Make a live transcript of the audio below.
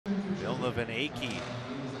Levanacki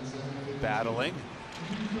battling.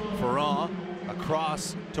 Ferrand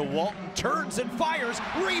across to Walton, turns and fires,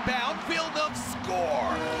 rebound, Villeneuve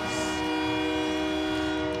scores!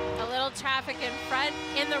 A little traffic in front,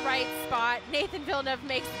 in the right spot. Nathan Villeneuve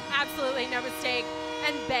makes absolutely no mistake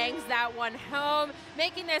and bangs that one home,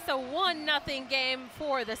 making this a 1-0 game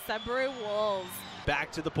for the Sudbury Wolves.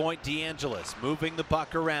 Back to the point, DeAngelis moving the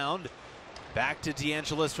puck around. Back to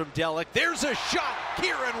DeAngelis from Delic. There's a shot.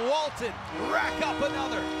 Kieran Walton rack up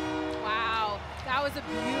another. Wow, that was a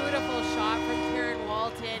beautiful shot from Kieran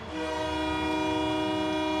Walton.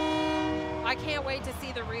 I can't wait to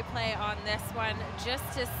see the replay on this one, just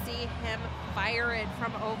to see him fire it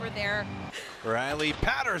from over there. Riley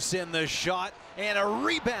Patterson the shot, and a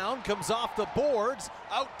rebound comes off the boards,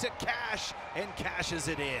 out to Cash, and cashes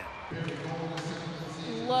it in.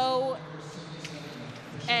 Lowe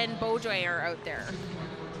and Beaudoin are out there.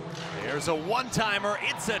 There's a one-timer,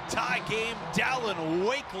 it's a tie game, Dallin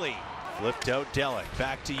Wakely. Flipped out Delic,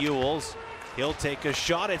 back to Ewells. He'll take a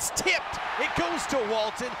shot, it's tipped, it goes to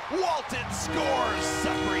Walton. Walton scores,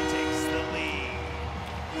 Sudbury takes the lead.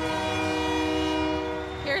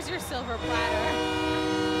 Here's your silver platter.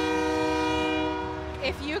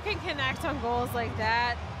 If you can connect on goals like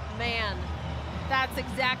that, man, that's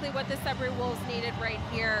exactly what the Sudbury Wolves needed right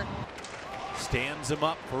here. Stands him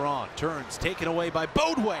up, Ferrand turns, taken away by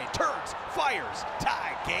Beaudoin, turns, fires,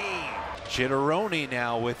 tie game. Chitteroni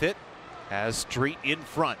now with it, has Street in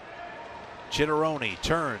front. Chitteroni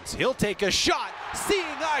turns, he'll take a shot, seeing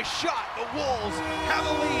eye shot, the Wolves have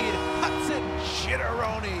a lead, Hudson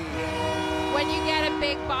Chitteroni. When you get a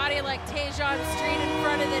big body like Tajon Street in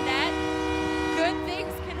front of the net, good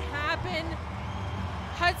things can happen.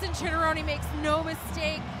 Hudson Chitteroni makes no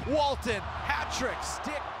mistake. Walton, hat-trick,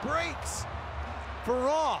 stick breaks.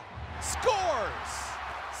 Ferrand scores,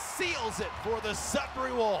 seals it for the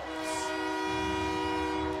Sudbury Wolves.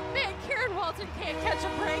 Man, Kieran Walton can't catch a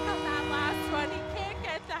break on that last one. He can't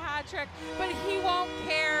get the hat trick, but he won't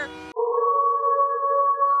care.